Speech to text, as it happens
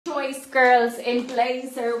girls in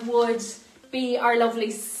blazer would be our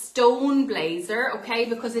lovely stone blazer, okay,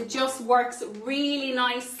 because it just works really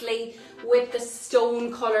nicely with the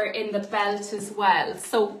stone colour in the belt as well.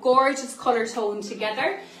 So gorgeous colour tone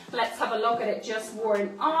together. Let's have a look at it just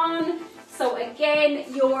worn on. So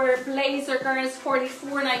again, your blazer, girls,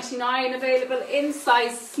 $44.99, available in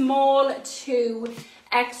size small to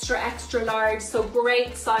extra large, so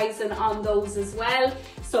great sizing on those as well.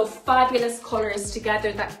 So fabulous colours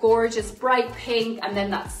together, that gorgeous bright pink and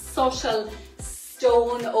then that subtle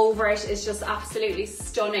stone over it is just absolutely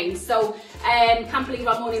stunning. So can't believe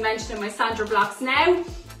I'm only mentioning my Sandra blocks now,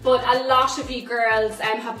 but a lot of you girls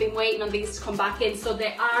have been waiting on these to come back in. So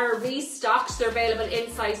they are restocked. They're available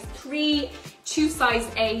in size 3 to size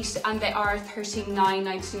 8 and they are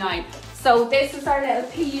 $39.99. So this is our little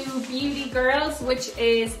PU Beauty, girls, which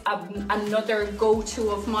is another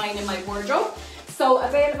go-to of mine in my wardrobe. So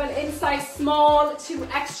available in size small to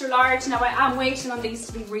extra large. Now I am waiting on these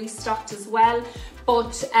to be restocked as well,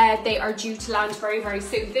 but they are due to land very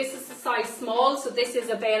soon. This is the size small, so this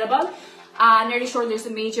is available. Nearly sure there's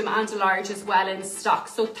a medium and a large as well in stock.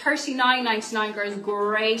 So $39.99, girls,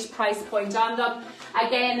 great price point on them.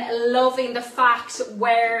 Again, loving the fact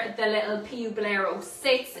where the little PU Bolero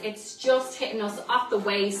sits. It's just hitting us off the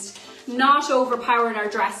waist, not overpowering our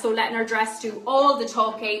dress, so letting our dress do all the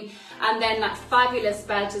talking. And then that fabulous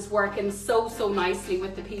belt is working so nicely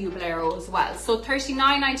with the PU Bolero as well. So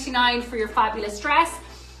 $39.99 for your fabulous dress,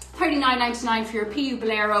 $39.99 for your PU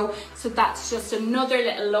Bolero. So that's just another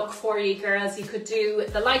little look for you, girls. You could do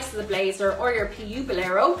the likes of the blazer or your PU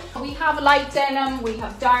Bolero. We have light denim, we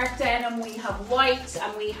have dark denim, we have white,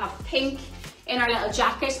 and we have pink in our little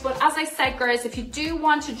jacket. But as I said, girls, if you do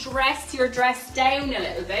want to dress your dress down a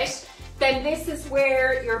little bit, then this is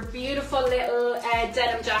where your beautiful little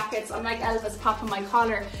denim jackets, I'm like Elvis popping my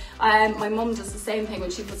collar. My mum does the same thing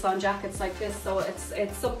when she puts on jackets like this, so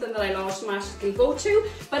it's something that I'll automatically go to.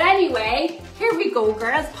 But anyway, here we go,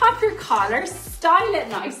 girls. Pop your collar, style it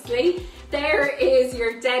nicely. There is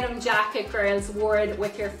your denim jacket, girls, worn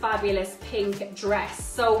with your fabulous pink dress.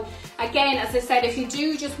 So again, as I said, if you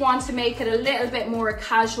do just want to make it a little bit more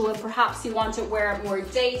casual, perhaps you want to wear it more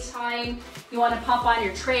daytime, you want to pop on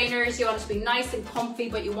your trainers, you want it to be nice and comfy,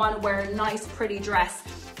 but you want to wear a nice pretty dress,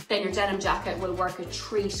 then your denim jacket will work a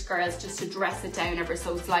treat, girls, just to dress it down ever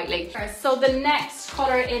so slightly. So the next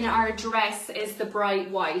colour in our dress is the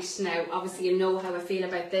bright white. Now, obviously you know how I feel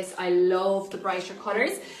about this. I love the brighter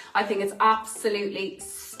colours. I think it's absolutely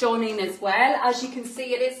stunning as well. As you can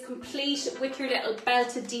see, it is complete with your little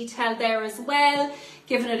belted detail there as well,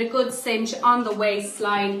 giving it a good cinch on the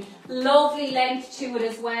waistline. Lovely length to it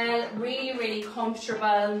as well, really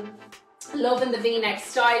comfortable. Loving the V-neck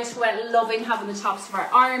style to it, loving having the tops of our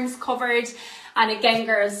arms covered. And again,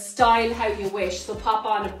 girls, style how you wish. So pop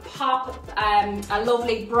on a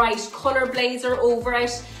lovely bright colour blazer over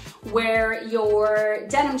it. Wear your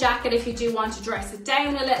denim jacket if you do want to dress it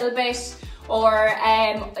down a little bit. Or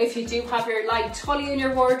if you do have your light tully in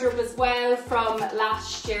your wardrobe as well from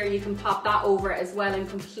last year, you can pop that over as well and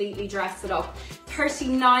completely dress it up.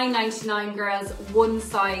 $39.99, girls, one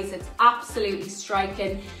size. It's absolutely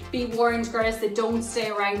striking. Be warned, girls, they don't stay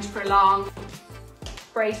around for long.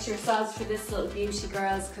 Brace yourselves for this little beauty,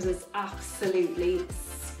 girls, because it's absolutely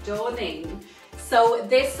stunning. So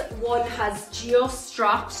this one has just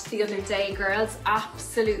dropped the other day, girls.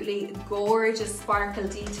 Absolutely gorgeous sparkle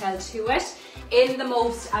detail to it in the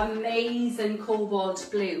most amazing cobalt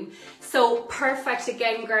blue. So perfect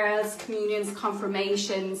again, girls, communions,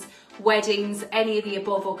 confirmations, weddings, any of the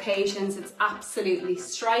above occasions. It's absolutely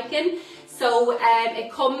striking. So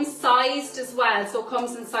it comes sized as well. So it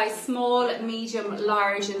comes in size small, medium,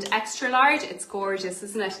 large and extra large. It's gorgeous,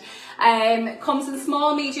 isn't it? It comes in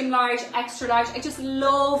small, medium, large, extra large. I just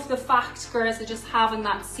love the fact, girls, of just having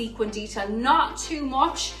that sequin detail. Not too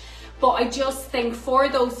much, but I just think for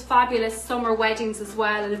those fabulous summer weddings as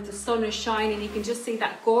well, and if the sun is shining, you can just see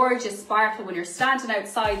that gorgeous sparkle when you're standing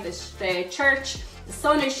outside the church. The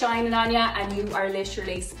sun is shining on you and you are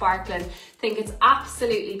literally sparkling. I think it's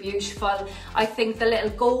absolutely beautiful. I think the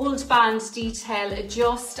little gold band detail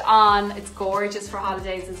just on, it's gorgeous for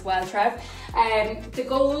holidays as well, Trev. The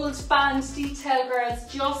gold band detail, girls,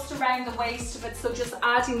 just around the waist of it, so just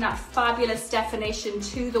adding that fabulous definition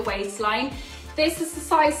to the waistline. This is the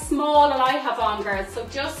size small that I have on, girls, so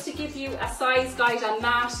just to give you a size guide on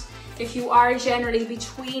that, if you are generally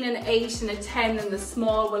between an 8 and a 10, then the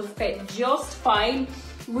small will fit just fine.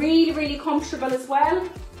 Really comfortable as well.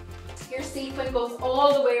 Your sequin goes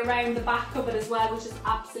all the way around the back of it as well, which is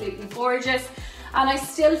absolutely gorgeous. And I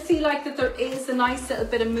still feel like that there is a nice little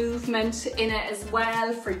bit of movement in it as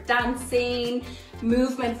well for dancing,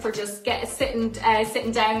 movement for just sitting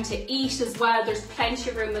down to eat as well. There's plenty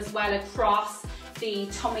of room as well across the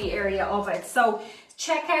tummy area of it. So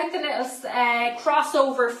check out the little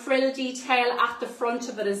crossover frill detail at the front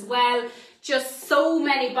of it as well. Just so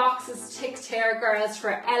many boxes ticked here, girls,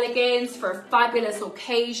 for elegance, for fabulous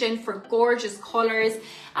occasion, for gorgeous colours,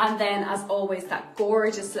 and then as always that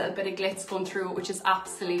gorgeous little bit of glitz going through it, which is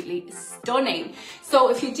absolutely stunning. So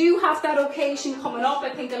if you do have that occasion coming up, I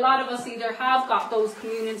think a lot of us either have got those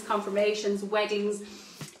communions, confirmations, weddings,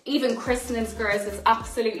 even christenings, girls. It's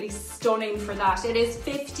absolutely stunning for that. It is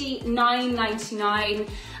 $59.99,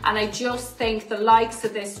 and I just think the likes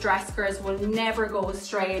of this dress, girls, will never go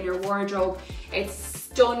astray in your wardrobe. It's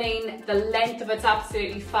stunning. The length of it's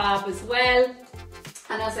absolutely fab as well.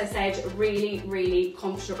 And as I said, really, really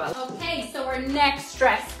comfortable. Okay, so our next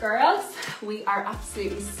dress, girls, we are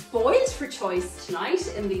absolutely spoiled for choice tonight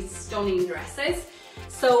in these stunning dresses.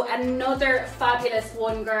 So another fabulous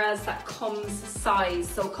one, girls, that comes size.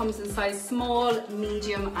 So it comes in size small,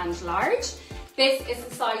 medium and large. This is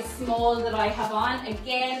the size small that I have on.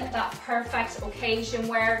 Again, that perfect occasion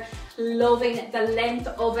wear. Loving the length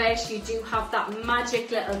of it. You do have that magic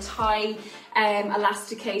little tie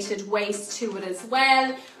elasticated waist to it as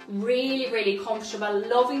well. Really, really comfortable.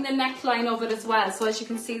 Loving the neckline of it as well. So as you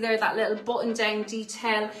can see there, that little button down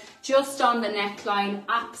detail just on the neckline.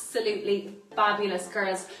 Absolutely fabulous,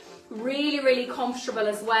 girls. Really, really comfortable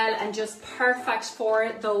as well, and just perfect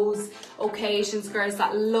for those occasions, girls.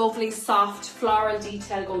 That lovely soft floral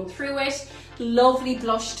detail going through it. Lovely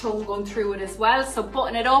blush tone going through it as well. So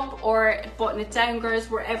button it up or button it down, girls,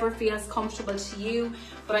 wherever feels comfortable to you.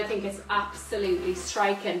 But I think it's absolutely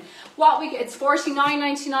striking. It's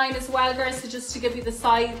 $49.99 as well, girls. So just to give you the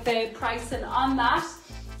pricing on that.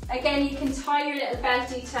 Again, you can tie your little belt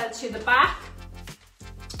detail to the back,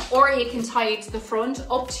 or you can tie it to the front,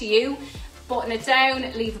 up to you. Button it down,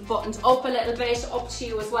 leave it buttoned up a little bit, up to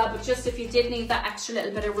you as well. But just if you did need that extra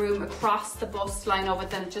little bit of room across the bust line of it,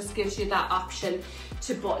 then it just gives you that option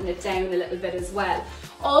to button it down a little bit as well.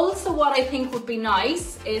 Also, what I think would be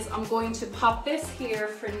nice is I'm going to pop this here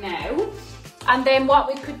for now. And then what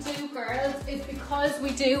we could do, girls, is because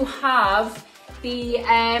we do have the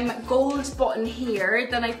gold button here,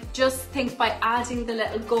 then I just think by adding the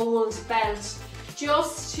little gold belt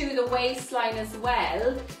just to the waistline as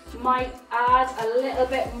well, might add a little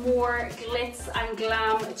bit more glitz and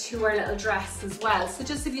glam to our little dress as well. So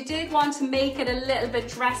just if you did want to make it a little bit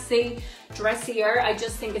dressier, I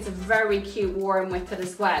just think it's a very cute warm with it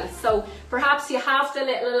as well. So perhaps you have the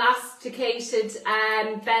little elasticated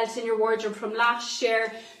belt in your wardrobe from last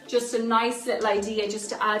year. Just a nice little idea just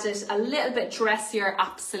to add it a little bit dressier.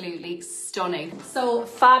 Absolutely stunning. So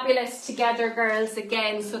fabulous together, girls,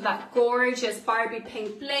 again. So that gorgeous Barbie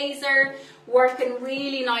pink blazer working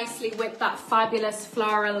really nicely with that fabulous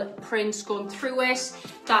floral print going through it.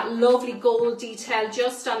 That lovely gold detail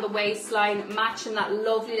just on the waistline, matching that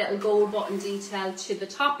lovely little gold button detail to the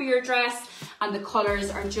top of your dress. And the colours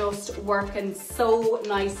are just working so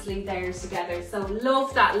nicely there together. So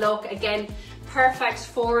love that look. Again, perfect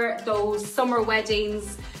for those summer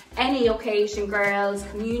weddings, any occasion, girls,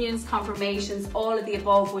 communions, confirmations, all of the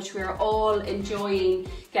above, which we're all enjoying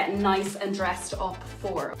getting nice and dressed up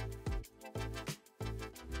for.